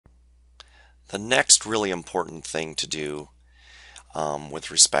The next really important thing to do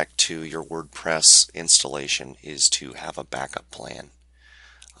with respect to your WordPress installation is to have a backup plan.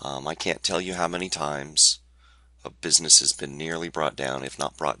 I can't tell you how many times a business has been nearly brought down, if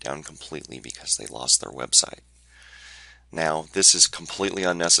not brought down completely, because they lost their website. Now, this is completely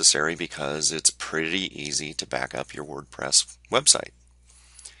unnecessary because it's pretty easy to back up your WordPress website.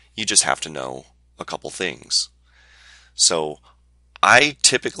 You just have to know a couple things. So I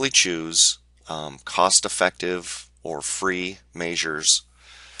typically choose cost-effective or free measures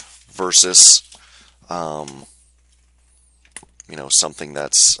versus something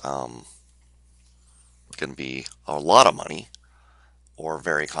that's going to be a lot of money or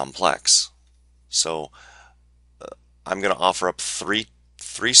very complex. So I'm going to offer up three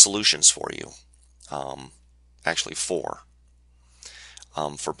solutions for you, actually four,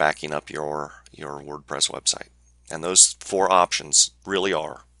 for backing up your WordPress website. And those four options really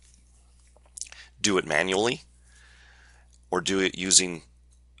are: do it manually or do it using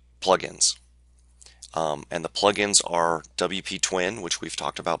plugins. And the plugins are WP Twin, which we've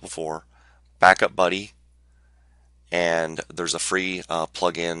talked about before, Backup Buddy, and there's a free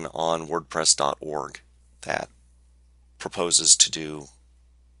plugin on WordPress.org that proposes to do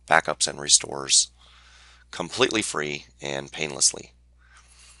backups and restores completely free and painlessly.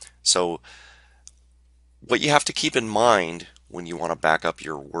 So what you have to keep in mind when you want to back up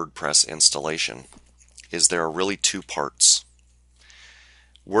your WordPress installation is there are really two parts.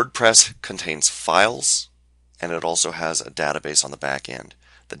 WordPress contains files, and it also has a database on the back end.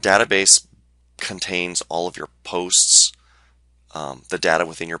 The database contains all of your posts, the data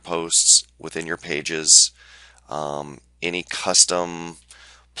within your posts, within your pages. Any custom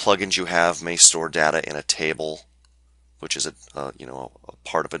plugins you have may store data in a table, which is a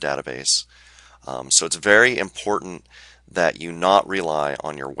part of a database. So it's very important that you not rely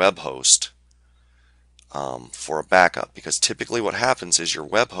on your web host for a backup, because typically what happens is your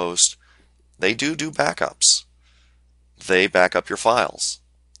web host, they do backups. They back up your files.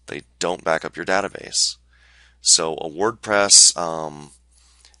 They don't back up your database. So a WordPress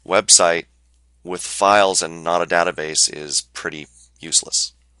website with files and not a database is pretty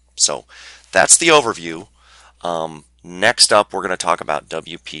useless. So that's the overview. Next up, we're going to talk about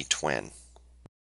WP Twin.